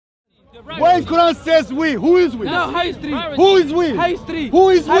When Quran says we, who is we? No, how is 3? Who is we? How is 3? Who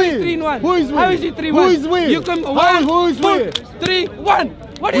is we? How is 3 in 1? Who is we? How is it 3 Who 1? is we? You come 1, who is 2, 3, 1.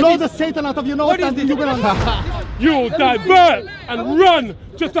 What is Blow this? the Satan out of your nose What is and this? you're gonna... You divert and run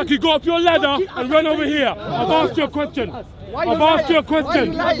just like you go up your ladder and run over here. I've asked you a question. I've asked you a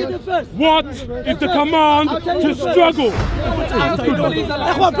question. What is the command to struggle?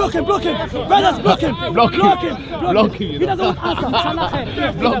 Block him. Brothers, block him. Blocking. He doesn't want to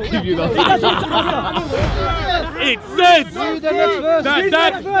answer. Blocking you know. He doesn't want to answer. It says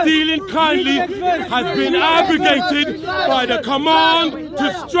that dealing kindly has been abrogated by the command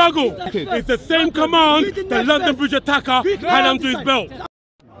to struggle. It's the same command the London Bridge attacker had under his belt.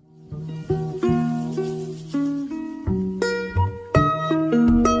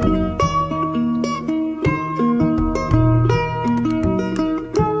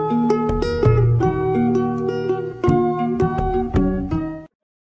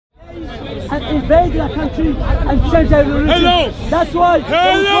 And invade their country and change their religion. Hello! That's why.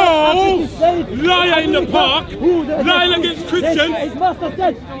 Hello! Liar in the park! Lying against Christians!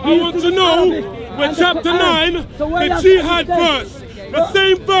 I want to know where chapter 9, the jihad verse, the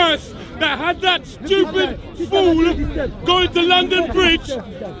same verse that had that stupid fool going to London Bridge,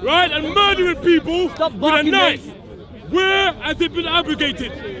 right, and murdering people with a knife. Where has it been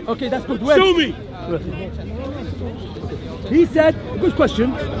abrogated? Okay, that's good. Show me. He said, good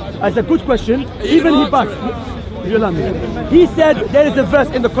question. As a good question, even he backed. He said there is a verse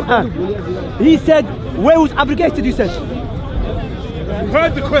in the Quran. He said, where was abrogated, you said?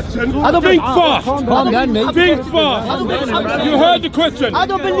 Heard the question. Think fast. Calm down, mate. Think fast. You heard the question. I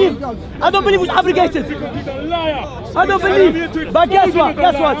don't believe it was abrogated. He's a liar. I don't believe. But guess what?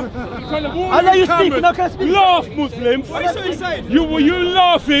 I let you speak. Now can I speak? Laugh, Muslims. Were you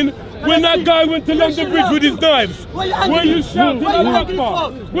laughing when that guy went to London Bridge with his knives? Were you shouting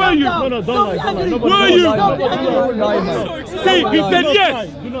Akbar? Were you? Were you? See, he said yes.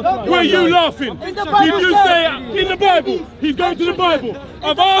 Were you laughing? Did you say in the Bible? He's going to the Bible.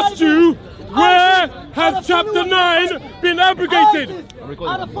 I've asked you, where has chapter 9 been abrogated?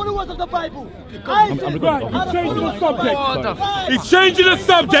 Are the followers of the Bible. Right, he's changing the subject. He's changing the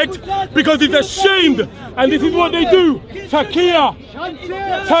subject because he's ashamed. And this is what they do. Taqiyya.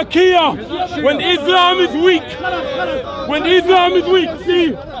 When Islam is weak. When Islam is weak,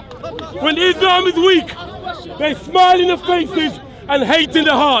 see? When Islam is weak, they smile in the faces and hate in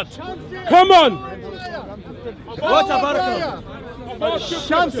the heart. Come on. What about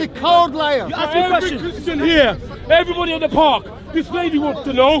Shamsi, coward liar. You ask me a question. Every Christian here, everybody in the park, this lady wants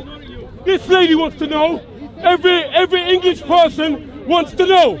to know. This lady wants to know. Every English person wants to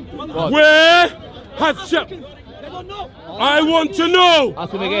know. What? Where has chapter... I want to know.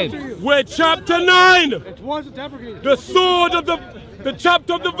 Ask him again. Where chapter 9, the sword of the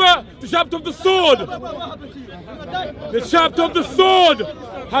chapter of the sword. The chapter of the sword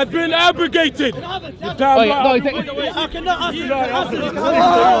has been abrogated. You damn right. I cannot answer. You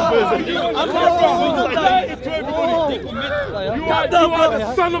are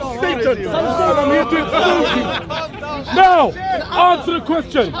the son of Satan. I'm here to expose you. Now, answer the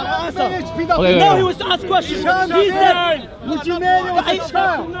question. Now he wants to ask questions. He said, Would you marry with a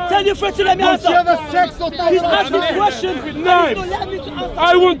child? tell your friend to let me Would answer. you have a sex or He's asking a question.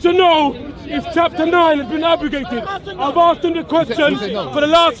 I want to know if chapter 9 has been abrogated. I've asked him the question for the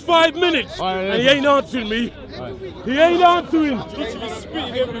last 5 minutes and he ain't answering me. He ain't answering.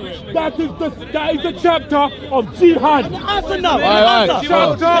 That is the chapter of jihad. Answer now.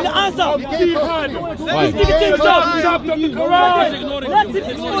 Chapter Answer. of jihad. He's speaking to himself. Chapter of the Quran. Let him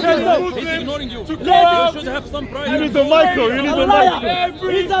expose himself. He's ignoring you. Let him. Should have some pride. You need the micro. You need the micro.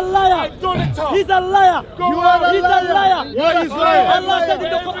 He's a liar. He's a liar. You are He's a liar. Why is lying? Allah said in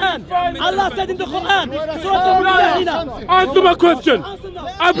the Quran. Allah said in the Quran. Surah Al-Mujahina. Answer my question.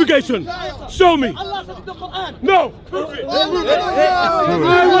 Abrogation. Show me. Allah said in the Quran. No. Prove it. Wait.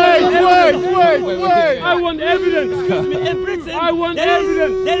 I want evidence. Excuse me, in Britain, I want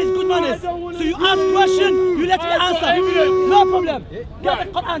evidence. there is good manners. So you ask question, you let me answer. evidence. No problem. Get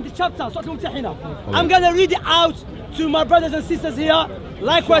the Quran, the chapter, Surah Al-Mujahina. I'm gonna read it out to my brothers and sisters here.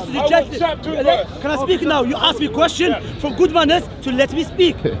 Likewise to the judge. Can I speak now? You ask me a question for good manners to let me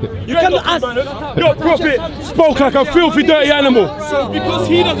speak. You cannot ask. Your prophet spoke like a filthy, dirty animal. So because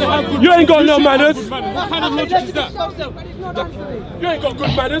he doesn't have good you ain't got no manners. What kind of logic is that? You ain't got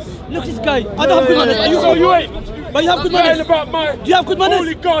good manners. Look this guy. I don't have good manners. So you ain't. But you have good manners. About my Do you have good manners?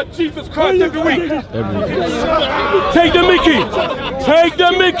 Holy God, Jesus Christ, every week. Take the Mickey. Take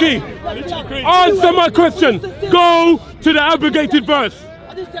the Mickey. Answer my question. Go to the abrogated verse.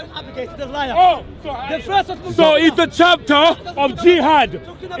 didn't say it was abrogated, the liar. Oh, the first one. so it's a chapter of jihad.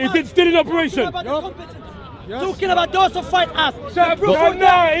 Is it still in operation? Talking about those who fight us. Chapter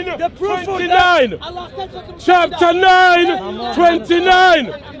 9, the proof 29. Chapter 9, 29.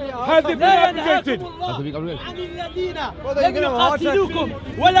 Has it been abrogated?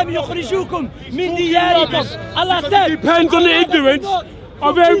 Allah said. Depends on the ignorance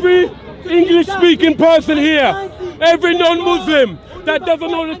of every English-speaking person here. Every non-Muslim that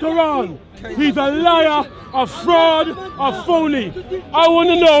doesn't know the Quran. He's a liar, a fraud, a phony. I want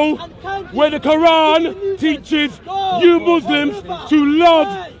to know where the Quran teaches you Muslims to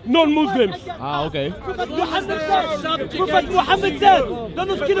love non-Muslims. Ah, okay. Prophet Muhammad said, do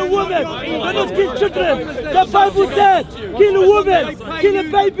not kill a woman, do not kill children. The Bible said, kill a woman,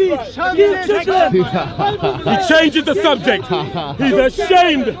 kill babies, kill children. He changes the subject. He's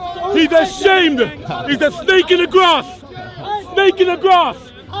ashamed. He's ashamed. He's a snake in the grass. Snake in the grass.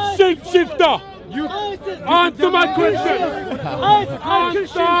 Shapeshifter. Answer my question.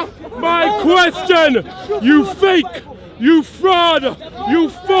 Answer my question. You fake. You fraud. You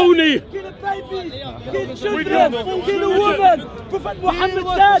phony. Kill a baby. Kill children. Kill a woman. Prophet Muhammad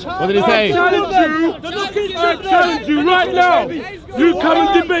said. What did he say? I challenge you right now. You come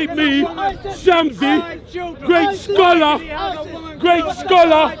and debate me, Shamsi, great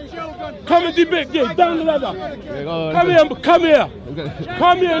scholar. Come and debate. Yeah, down the ladder. Come here.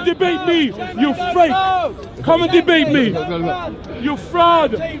 Come here and debate me. You fake. Come and debate me. You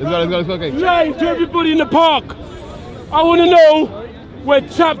fraud. Let's go. Lying to everybody in the park. I want to know where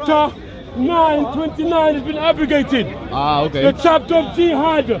chapter 929 has been abrogated. Ah, okay. The chapter of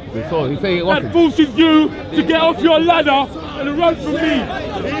jihad. So he's saying it that wasn't. forces you to get off your ladder and run from me.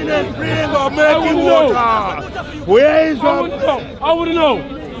 Where is I want to know.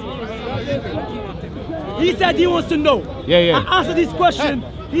 He said he wants to know. Yeah. I answered this question.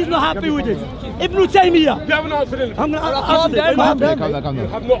 He's not happy with it. Ibn Taymiyyah. You haven't answered it. I'm going to answer it. Calm down. I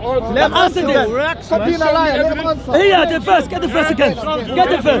have not answered. Answer this. Stop being a liar. Let him answer. Here, the verse. Get the verse again. Get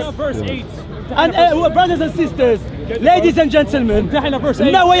the verse. And brothers and sisters, ladies and gentlemen,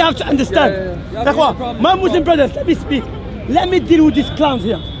 now you have to understand. My Muslim brothers, let me speak. Let me deal with these clowns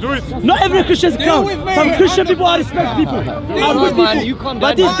here. Not every Christian is a clown. Some Christian people are respect people. Are good people. You calm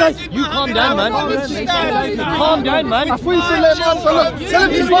But down, these guys, You calm down, man. Calm down, man. I thought you should let him answer. Look,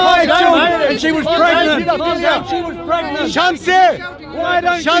 75 children and she was pregnant. she was pregnant. Shamsi! Why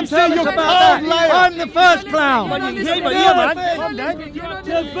don't Shamsi, you can't lie. I'm the first clown.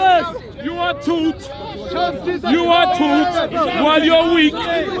 The verse. You are taught while you're weak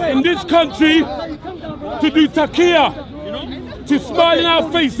in this country to do taqiyya, to smile in our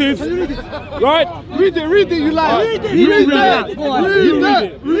faces, right? Read it, you lie. Read it. Read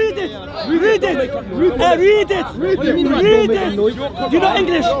it. You know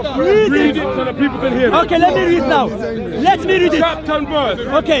English? Read Read it. it so that people can hear it. Okay, let me read now. Let me read it. Chapter and verse.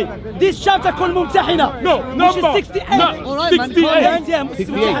 Okay, this chapter called Mumtahina. No, number. Which is 68. No, 68. Yeah,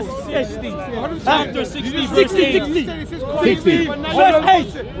 60. 60.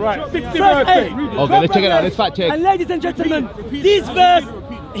 Verse 8. Right, 60 Verse 8. Okay, let's check it out. Let's fact check. And ladies and gentlemen, this verse,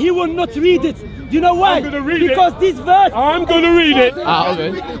 he will not read it. Do you know why? I'm gonna read it. Because this verse. I'm going to read it. Ah,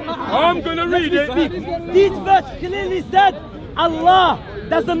 okay. I'm going to read it. This verse clearly said, Allah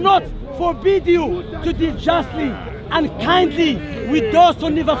does not forbid you to deal justly and kindly with those who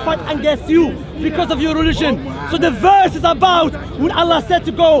never fight against you because of your religion. So the verse is about when Allah said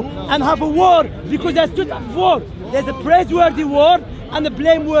to go and have a war, because there's two types of war. There's a praiseworthy war and a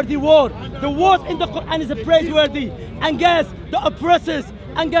blameworthy war. The war in the Quran is a praiseworthy against the oppressors,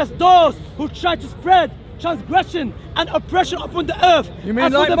 against those who try to spread transgression and oppression upon the earth. You mean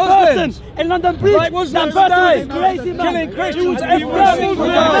and like for the Muslims? person in London Bridge, Like Muslims that person today? was crazy, man. Killing Christians. He was Every everything.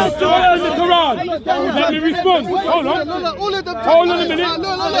 Muslim. Where's the Quran? Let me respond. Hold on. All of them. Hold on a minute.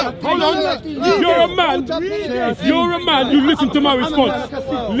 Hold on. If you're a man, you listen to my response.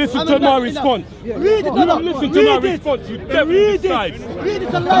 Listen to my response. Read it, You listen to my response. You devil Read decide. it. Read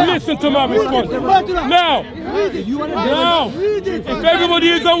it, Allah. Listen to my response. Now, Read it. if everybody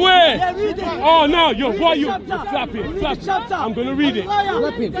is aware. Yeah, read it. Oh, now, why you Chapter. flapping? Chapter. I'm going to read it.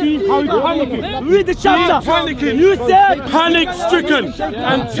 Liar. See how you panicking. Read the chapter. Panicking. You said Panic-stricken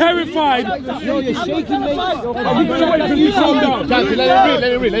and terrified. I'm I'm going to wait till you calm down. Shamsi, let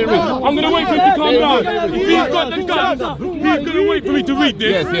him read. I'm going to wait for him to calm down. If he's got the guns, he's going to wait for me to read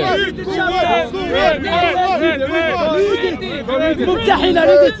this. Yes. read the chapter. Read it. Mumtahina,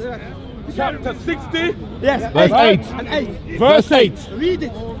 read it. Chapter 60, Yes. Verse 8. And 8. verse 8. Read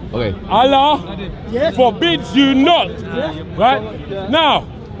it. Okay. Allah Yes. forbids you not. Right? Now,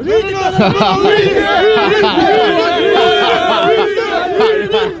 Read it.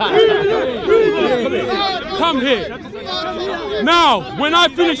 Come here. Now, when I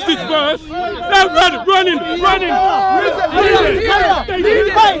finish this verse, they're running.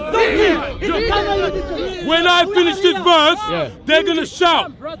 When I finish this verse, they're gonna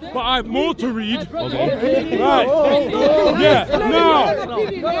shout. But I have more to read. Okay. Right. Yeah. Now,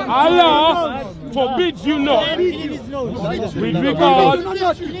 Allah forbids you not. With regard.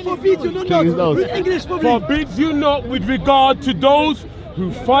 Forbids you not with regard to those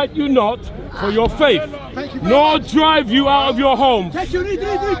who fight you not for your faith, nor drive you out of your homes.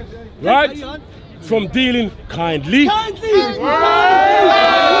 Right? From dealing kindly.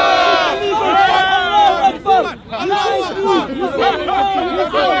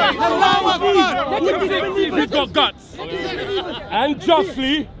 He's got guts. And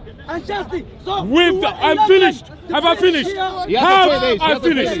justly. With the, I'm finished. Have I finished? Have I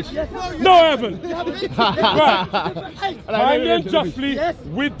finished? No, I haven't. Right. Kindly and justly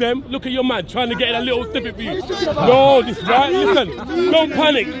with them. Look at your man trying to get a little snippet for you. No, this right. Listen. Don't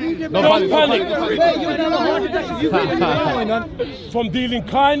panic. Don't panic. From dealing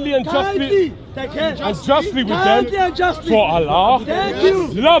kindly and justly with them. For Allah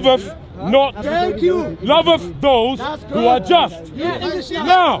loveth not loveth those who are just.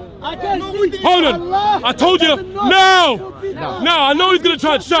 Now, hold on. I told you. Now, I know he's going to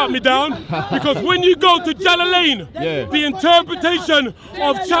try and shout me down because when you go to Jalalain, the interpretation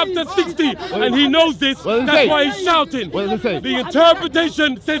of chapter 60, and he knows this, that's why he's shouting. What does it say? The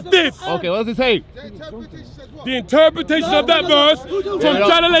interpretation says this. Okay, what does it say? The interpretation of that verse from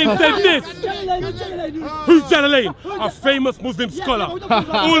Jalalain says this. Who's Jalalain? A famous Muslim scholar. All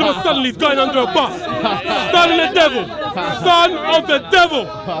of a sudden he's going under a bus. Son of the devil. Son of the devil.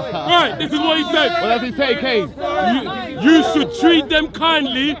 Right, this is what he said. What does he say, Cain? You should treat them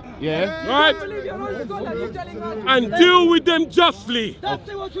kindly. Yeah. Right? And deal with them justly.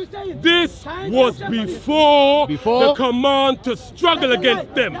 This was before the command to struggle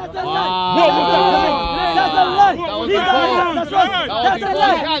against them. What was that? That's a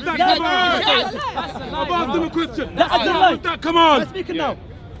lie. I've asked him a question. That's a lie. What was that command? I'm speaking now.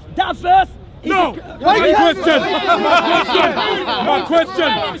 That verse. No! My question! My question!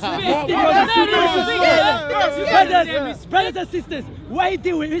 Brothers and sisters, what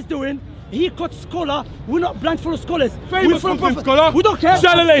he's doing, he got scholar. We're not blind for scholars. Famous Muslim scholar. We don't care.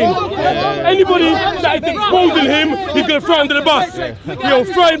 Jalalain. Anybody that is exposing him, he's going to throw under the bus. He'll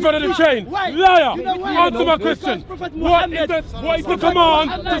throw in front of the train. Liar. Answer my question. What is the command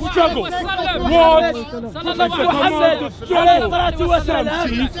to struggle? What is the command to struggle?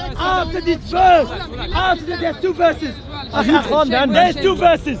 After this verse, there's two verses. There's two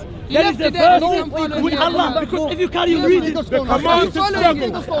verses. There is a verse with Allah, because if you carry on reading, the command to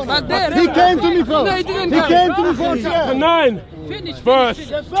struggle. He came to me first. He came to me first. Chapter 9, verse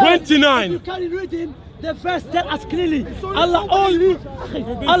 29. If you carry reading, the verse tells us clearly, Allah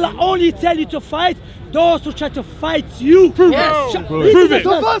only tell you to fight those who try to fight you. Prove it. Prove it.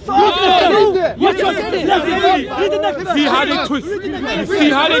 See how they twist. See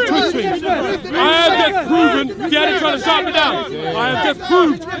how they twist things. I have just proven. See how they trying to shut me down. I have just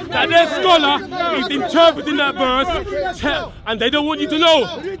proved that their scholar is interpreting that verse, and they don't want you to know.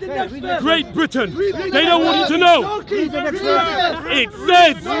 Great Britain. They don't want you to know. It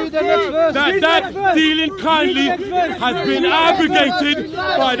says that dealing kindly has been abrogated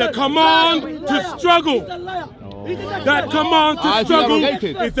by the command to struggle. That command to struggle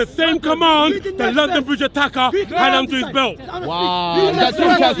is the same command the London Bridge attacker had under his belt. Wow, that's true,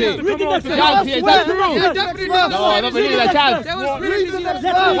 Shamsi. Shamsi, is that true? No, I don't believe that, Chance.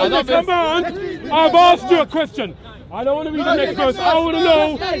 I've asked you a question. I don't want to read the next verse. I want to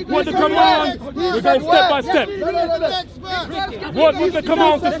know what the command. We're going step by step. What was the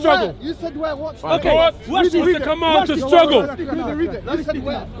command to struggle? Okay, what was the command to struggle?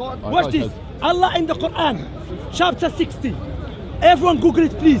 Watch this. Allah in the Quran, chapter 60. Everyone Google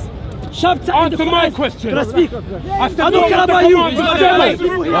it, please. Chapter Answer my question. Can I speak? I don't care about you.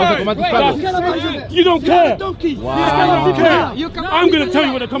 You don't care. I'm going to tell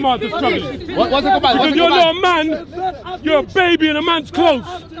you what the command to struggle is. What's the command? Because you're not a man, you're a baby in a man's clothes.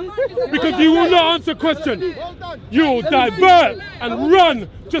 Because you will not answer question. You will divert and run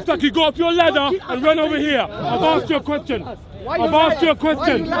just like you go up your ladder and run over here. I've asked you a question. I've asked you a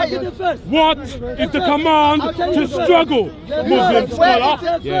question. What is the command to struggle, Muslim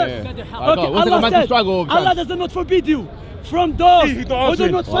scholar? Yeah. What's the command to struggle? Allah does not forbid you. from those He's who not do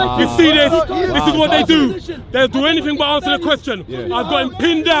answering. not fight You you. see this? This is what they do. They'll do anything but answer the question. I've got him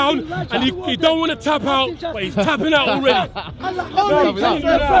pinned down and he don't want to tap out, but he's tapping out already.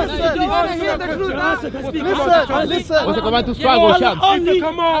 Listen. What's the command to struggle, Shams?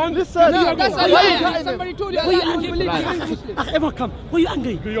 Come on. Listen. Somebody told you. Everyone come. Why are you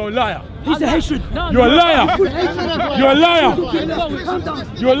angry? You're a liar. He's a hatred. You're a liar. You're a liar.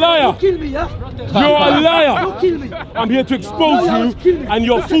 You're a liar. Kill me, yeah? You're a liar. Don't kill me. I'm here to expose you and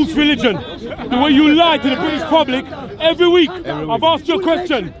your false religion. The way you lie to the British public every week. I've asked you a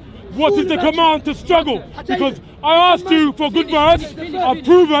question. What is the command to struggle? Because I asked you for a good verse. I've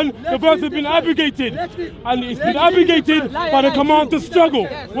proven the verse has been abrogated. And it's been abrogated by the command to struggle.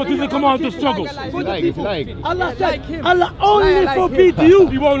 What is the command to struggle? Allah said, Allah only forbid you.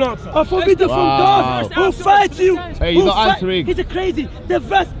 He won't answer. Or forbid you from those who fight you. Hey, he's not answering. He's crazy. The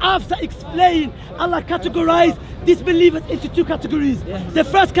verse after explain, Allah categorized disbelievers into two categories. The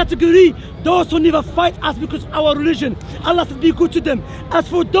first category, those who never fight us because of our religion. Allah said, be good to them. As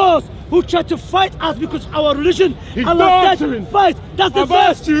for those who try to fight us because of our religion, Allah said, fight. That's the I've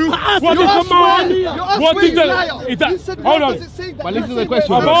verse. asked you what the command. What is that? Hold on. But listen to the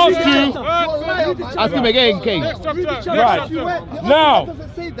question. I've asked you. Ask him again, King. Right. Now.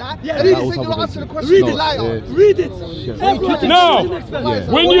 Read it. Now,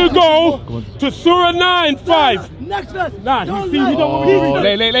 when you go to Surah 9:5. Next verse. Nah, you see, he don't want me to read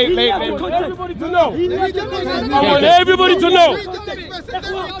it. Everybody to know. I want everybody to know.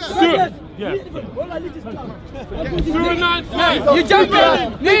 Surah 9:5. You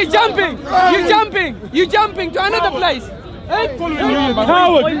jumping! You jumping! You jumping! You jumping to another place!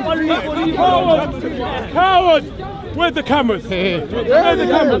 Coward! Coward! Where's the cameras? Where's the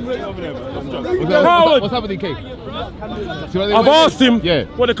cameras? Coward! What's happening, King? I've asked him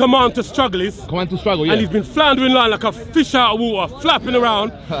what the command to struggle is. Command to struggle, yeah. And he's been floundering line like a fish out of water, flapping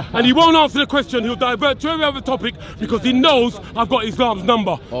around. And he won't answer the question. He'll divert to every other topic because he knows I've got Islam's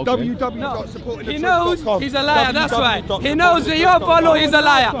number. He knows he's a liar, that's why. He knows that your follow he's a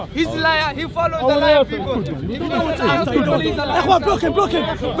liar. He's a liar, he follows the liar people. He knows how people he's a liar. Block him.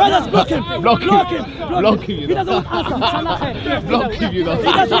 Brothers, block him. Block him. He He doesn't want to answer. Blocking you, He doesn't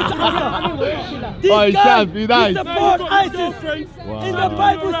want to answer. This Oh, guy, Shams, be nice. he support ISIS. In the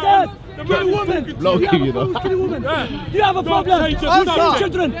Bible says, kill women. Blocking you, Do you have a problem? Do you have a problem change with the killing subject.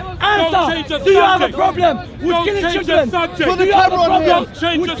 children? change Answer. the Do you have a subject. problem with Don't killing change the children? subject. Do you have a problem Don't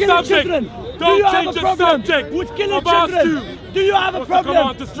change with the killing subject. children? Do Don't you have change a the problem subject. with killing I've asked children? you. Do you have a What's the problem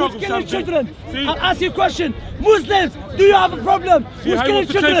command to with struggle, killing Shamsi? children? See? I'll ask you a question. Muslims, do you have a problem See with how he killing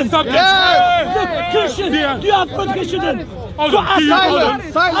wants to change children? the subject? Look, Christians, Yeah. do you have a problem with children? Hold Go on, ask do you- him. hold on.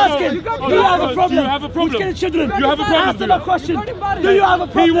 Ask him. Hold Do you on. have a Do problem you have a problem? with killing children? You have a problem, Ask do him you? a question. Do you have a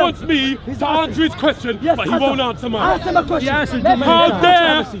problem? He wants me to answer his question, Yes, but he won't answer mine. Ask him a question. How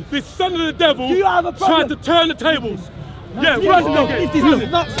dare this son of the devil Do you have a try problem? to turn the tables? Yeah, You right are now. a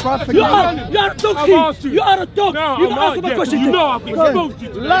donkey. I've asked you. You are a dog. No, You I'm can not. ask him a Yeah, question. you know I've exposed you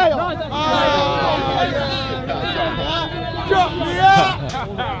to that.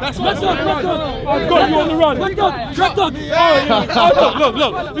 That's my dog. I've got you on the run. My dog. Drop dog. Oh, yeah.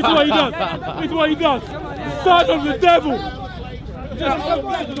 Look. This is what he does. This is what he does. Son of the devil. Come.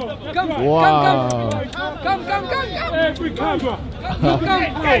 Every camera.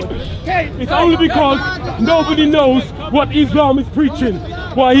 It's only because nobody knows what Islam is preaching.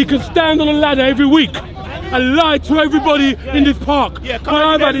 Why he can stand on a ladder every week and lie to everybody in this park. But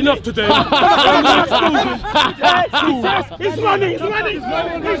I've had enough today. He's running.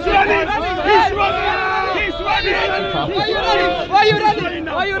 Why you running?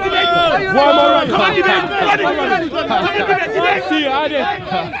 Why am I running? Come on, See, I did.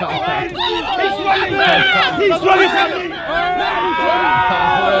 He's running.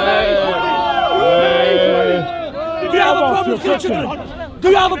 Do you have a problem with killing children? Do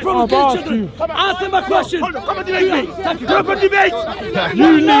you have a problem with killing children? Answer my question. Come and debate. Proper debate.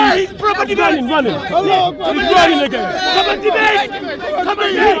 You need proper debate. running. He's running again. Come and debate. Come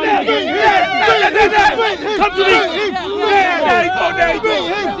and debate. Come to me.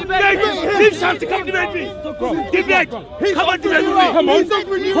 Leave Shamsi, come debate me. Debate. Come and debate with me. Come on.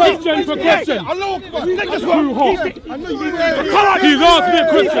 Question for question. Too hot. He's asked me a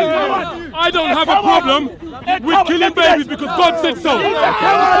question. I don't have a problem with killing babies because God said so.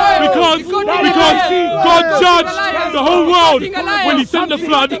 Because God judged the whole world when he sent the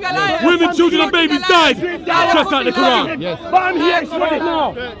flood. Women, children and babies died just like the Quran. Yes. But I'm here. It's running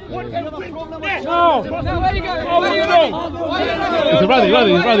now. Where you going?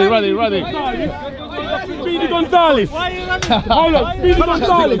 He's running. Speedy Gonzales. Hold on, Speedy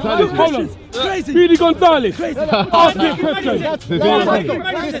Gonzales. Hold on. Crazy. Speedy Gonzalez. Ask me a question. Look at this.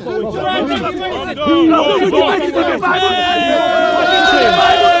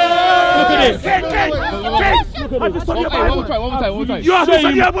 One time. You are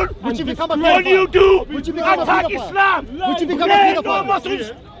Bible. Would you become a What do you do? Would you become a Attack pedophile? Islam. Would you become a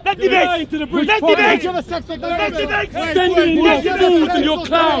pedophile? Let's debate. Would you have a sex with Let's debate. Send in your fools and your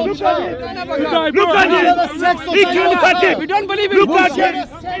clowns. Look at him. He can't look at him. We don't believe in Look at him.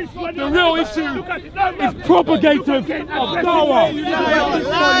 The real issue is propagators of dawah.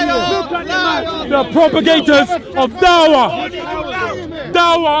 The propagators of dawah.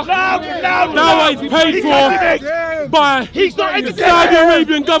 Dawah is paid for by the Saudi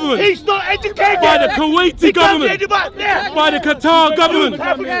Arabian government, He's not educated. by the Kuwaiti government, by the Qatar government,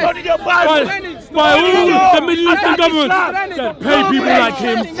 by all the Middle Eastern governments that pay people like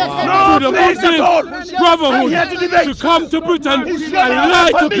him to the Muslim Brotherhood to come to Britain and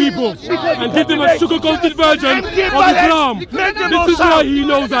lie to people and give them a sugar-coated version of Islam. This is why he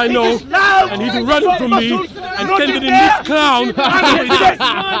knows I know, and he's running from me and sending in this clown.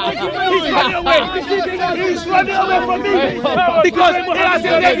 He's running away from me because he has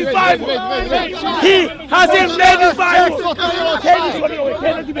identified. He has identified.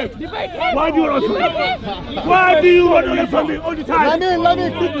 Why do you run from me? Why do you run away from me all the time? Let me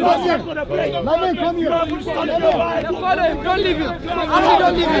come here. Don't leave him.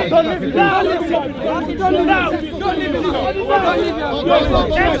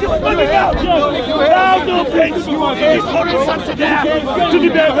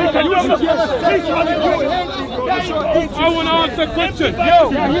 I want to ask a question.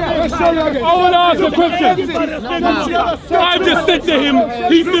 I've just said to him,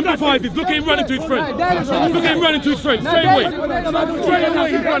 he sympathises. Look at him running to his friend.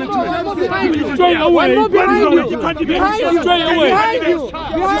 Straight away.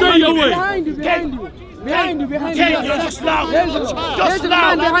 Behind you. Just now.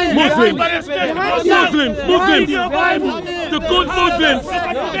 Muslims. The good Muslims.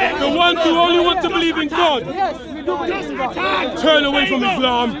 The ones who only want to believe in God. Turn away from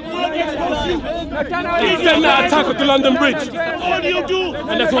Islam. He sent that attack at the London Bridge.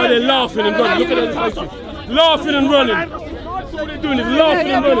 And that's why they're laughing and running. Look at their faces. Laughing and running. That's all they're doing is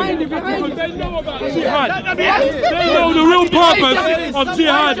laughing and running. Because they know about jihad. They know the real purpose of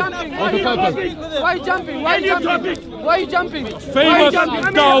jihad. What's the purpose? Why are you jumping? Famous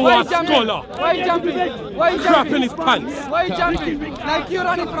Dawah scholar. Why are you jumping? Crap in his pants. Why are you jumping? Like you're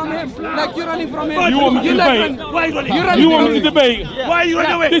running from him. You want me to debate? You want me to debate? Why are you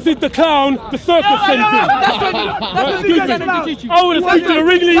running away? This is the clown, the circus sent him. That's what I want to speak to the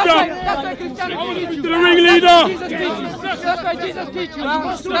ringleader. That's why Jesus teach you.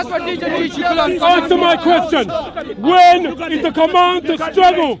 That's what Jesus teach you. Answer my question. When is the command to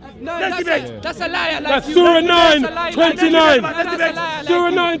struggle? That's a liar. That's Surah 9:29.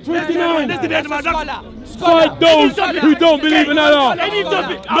 Surah 9:29. Fight those who don't believe in Allah. Not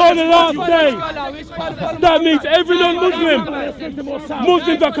the last day. That means every non-Muslim.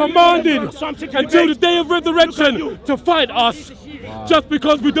 Muslims are commanded until the day of resurrection to fight us. Just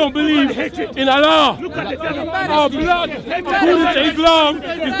because we don't believe in Allah. Our blood, according to Islam,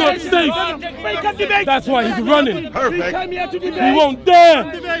 is not safe. That's why he's running. He won't dare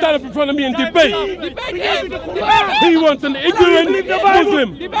stand up in front of me and debate. He wants an ignorant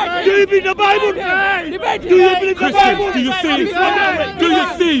Muslim. Do you believe the Bible? Do you believe the Bible? Do you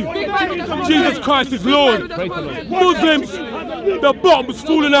see? Jesus Christ is Lord. Muslims, the bomb's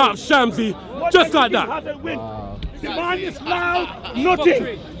falling out of Shamsi, just like that. The man is loud.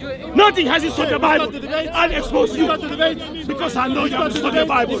 Nothing has he studied the Bible. I'll expose you because I know you have studied the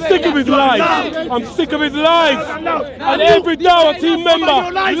Bible. I'm sick of his lies. And every Dawah team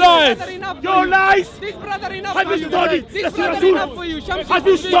member lies. Your lies. Have you studied the Surah? Have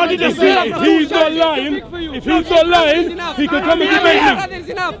you studied the Surah? If he's not lying, he can come and debate me.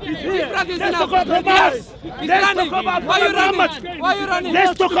 Let's talk about Muhammad.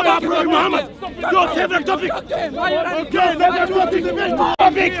 Let's talk about Muhammad. Your favorite topic. The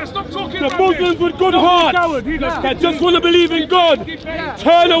Muslims with good hearts that just want to believe in God,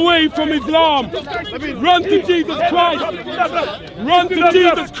 turn away from Islam. Run to Jesus Christ. Run to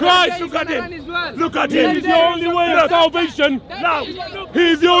Jesus Christ. Look at him. He's the only way to salvation.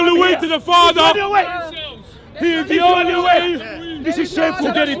 He's the only way to the Father. He is the only way. This is shameful.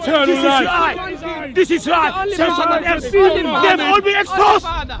 To get eternal life. This is right. Send someone else. They've all been exposed.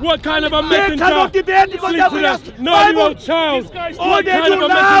 What kind of a messenger? They cannot debate because sleep with a 9-year-old child. What kind of a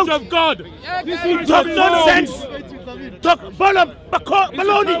message of God? Talk nonsense. talk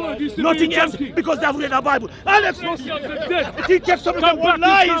baloney, nothing else, because they have read the Bible. Alex, if he takes something that won't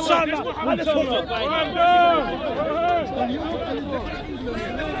lie,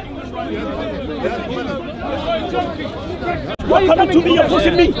 why are you coming to me? You're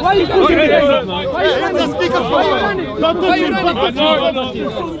pushing me. Why are you pushing me? Don't touch him.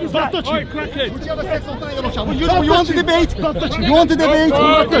 You want to debate? You want to debate?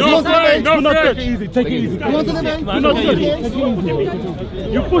 You want to debate? Do not touch. Take it easy. You want to debate? Do not touch.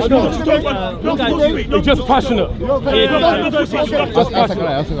 You push me. Don't push me. You're just passionate. Don't push me.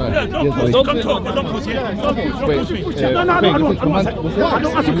 Don't come talk, but don't push me. Don't push me.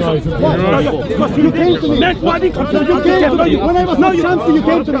 No, you came to me. When I was with Shamsi, you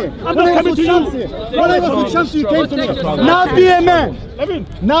came to me. I'm not coming to you. When I was with Shamsi, you came to me. Now be a man.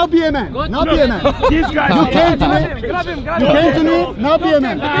 Now be a man. Now be a man. These guys. You came to me. You came to me. Now be a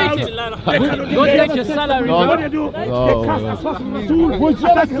man. Go take your salary. What do you do? Brother,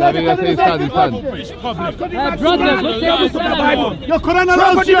 go take your salary. Your Quran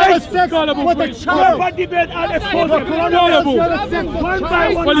allows you to have sex with a child. Your Quran allows you to have sex one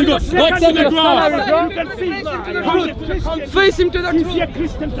by one. Go take your salary, bro. Face him to the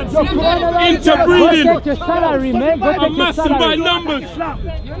interbreeding. Go take your salary, man. Go take your Amassing by salary. numbers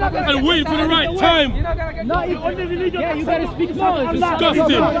and waiting for the right time. No, you gotta speak now.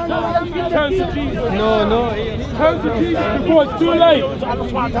 Disgusting. No. Turn to Jesus before it's too late.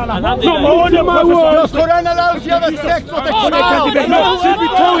 No, only my word. The Quran allows you to have sex with a child. I'm not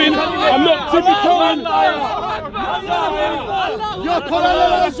tippy-toeing. I'm not tippy-toeing. Your Quran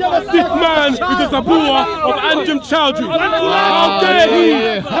allows you to have sex. This man is a Zabura of Anjem Chowdhury. How dare he?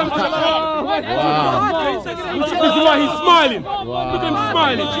 This is why he's smiling. Look at him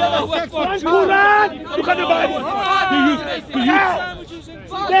smiling. Quran. Look at the Bible.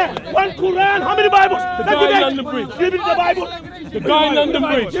 There, one Quran. How many Bibles? The guy in London Bridge. Give me the Bible. The guy in London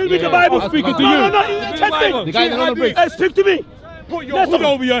Bridge. Give me the Bible. Speaking to you. No. The guy in London Bridge. Speak to me. Put your hood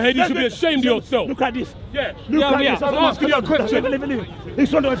over your head. You should be ashamed of yourself. Look at this. Yeah. Look at this. I'm asking you a question. The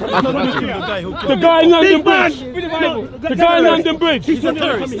guy in London Bridge. The guy in London Bridge. He's a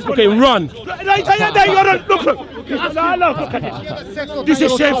terrorist. Okay, run. Look at this. This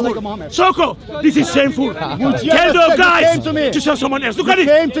is shameful. Soko, this is shameful. Tell those guys to show someone else. Look at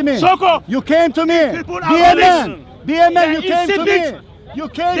it. Soko, you came to me. Be a man. Be a man. You came to me. You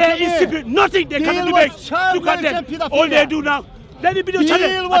came to me. Nothing they can debate. Look at them. All they do now. Let me be the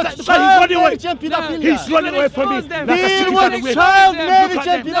channel. He's running away from me. Deal with child marriage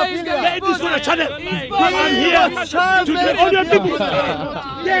and pedophilia. Let this one a channel. I'm here to all your people.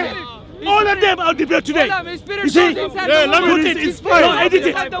 Yeah. All of them are debated today. You see? Yeah, let me put it. It's fine. Don't edit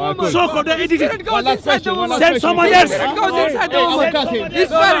it. So-called edit it. Send someone else.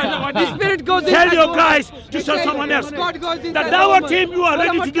 The spirit goes inside. Tell your guys to send someone else. That our team, you are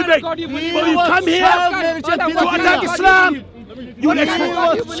ready to debate. But you come here to attack Islam. You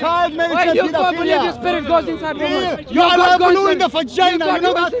child marriage and pedophilia. The spirit goes inside woman. You Allah blew in the vagina. You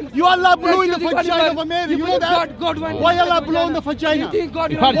know that? You Allah blew in the vagina of Mary. You know that? Why Allah blew in the vagina?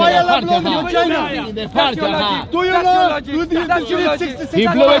 Why Allah blew in the vagina? Do you know? He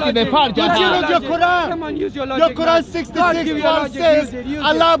blew it in the part. Do you know your Quran? Your Quran 66 says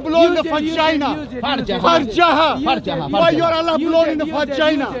Allah blew in the vagina. Farjaha. Why you are Allah blown in the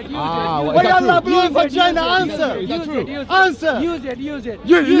vagina? Why Allah blew in the vagina? Answer. Answer. Use it. Use it.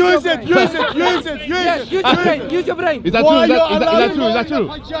 Use your brain. Is that true? Is that true?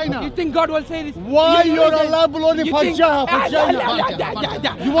 You think God will say this? Why you're Allah blown in vagina?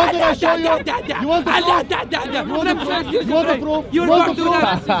 You want to show you? You want to prove? You want to do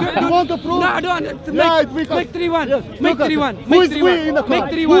that? You want to prove? No, I don't. Make 3-1. Make 3-1. Who is we in the Quran? Make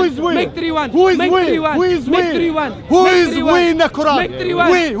 3-1. Who is we? Make 3-1. Who is we? Make 3-1. Who is we? Make 3-1. Who is we in the Quran? Make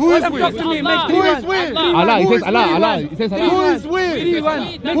 3-1. We. Who is we? Talk to me. Make 3-1. Who is we? Allah. He says Allah. He says Allah. Who is we?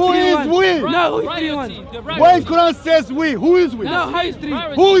 3-1. Who is we? No, who is 3-1? When Quran says we, who is we? No, how is 3?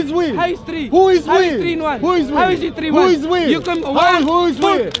 Who is we? How is 3? Who is we? How is 3-1? Who is we? How is it 3-1? Who is we? You come Who is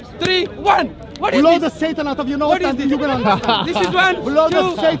 1, 2, 3, 1. What is Blow this? the Satan out of your nose What is and this? you're gonna understand. This is 1, Blow the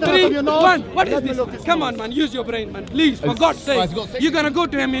 2, Satan out 3, of your nose. 1. What is this? Come on, man. Use your brain, man. Please, for God's sake. You're gonna go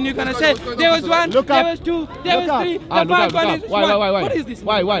to him and you're gonna say, there was 1, there was 2, there was 3, the 5 one is 1. What is this?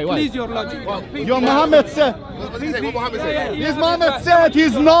 Why? Please, your logic. Your Muhammad said. This Muhammad said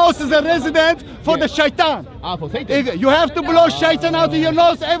his nose is a resident for the shaitan. For Satan. You have to blow shaitan out of your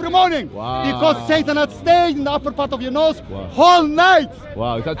nose every morning. Because Satan had stayed in the upper part of your nose whole night.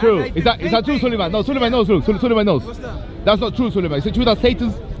 Wow, is that true? Is that true, Suleiman? No, Suleiman knows. Suleiman knows. That's not true, Suleiman. Is it true that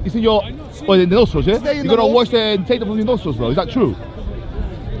Satan's is in your in the nostrils? Yeah, you're gonna wash the Satan from your nostrils, bro. Is that true?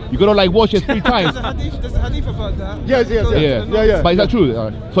 You gotta like wash it 3 times. There's a hadith about that. Yes. But is that true?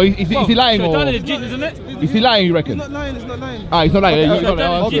 So is he lying or? Is he lying? You reckon? He's not lying. He's not lying. Ah, he's not lying. He's not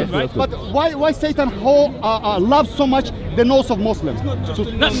lying. Okay. But why Satan loves so much the nose of Muslims?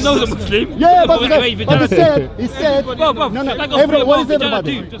 Not nose of Muslim. Yeah, but he said. No. What is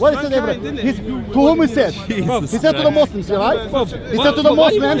everybody? What is everybody? To whom he said? He said to the Muslims, right? He said to the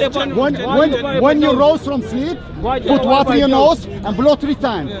Muslims, when you rose from sleep, put water in your nose and blow 3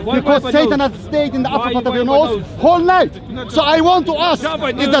 times. Because Satan has stayed in the upper part of your nose whole night. So I want to ask,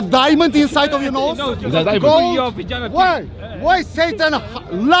 is the diamond inside of your nose? Is that Gold? Why? Why Satan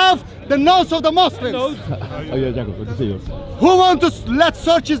love the nose of the Muslims? Oh yeah, Jacob, good to see you. Who want to let's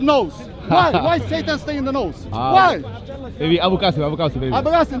search his nose? Why Satan stay in the nose? Why? Maybe Abu Qasim maybe. Abu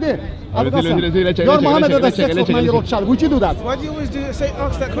Qasim there. Your Muhammad has a 6-9-year-old child. Would you do that? Why do you always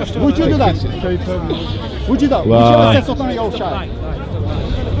ask that question? Would you do that? Would you do that? Would you have a 6-9-year-old child?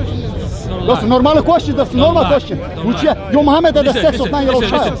 That's a normal question. That's a normal question. Would you? Your Muhammad had a 6-9-year-old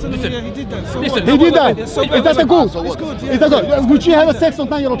child. Yeah, he did that. So He did that. Is that a good? It's good. Is that good? Would you have a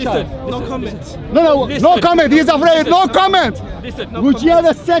 6-9-year-old child? No comment. No comment. He's afraid. No comment. Would you have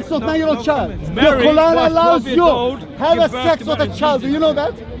a 6-9-year-old child? The Quran allows you have a sex with a child. Do you know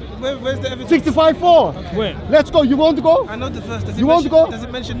that? Where's the evidence? 65:4. Where? Let's go. You want to go? I know the verse. Does You want to go? Does it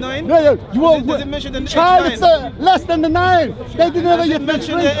mention 9? No. You want? Does it mention the Child, age it's 9? less than the 9. They didn't ever Does yet it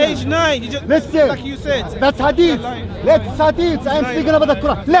mention the age 9? You just, Let's see. like you said. That's hadith. That's hadith. I'm speaking about the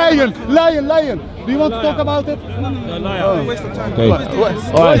Quran. Lion. Do you want to talk about it? No. Waste of time. Okay.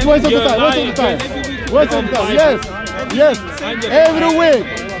 Waste of the time. Yes. Every week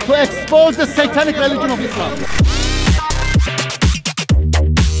to expose the satanic religion of Islam.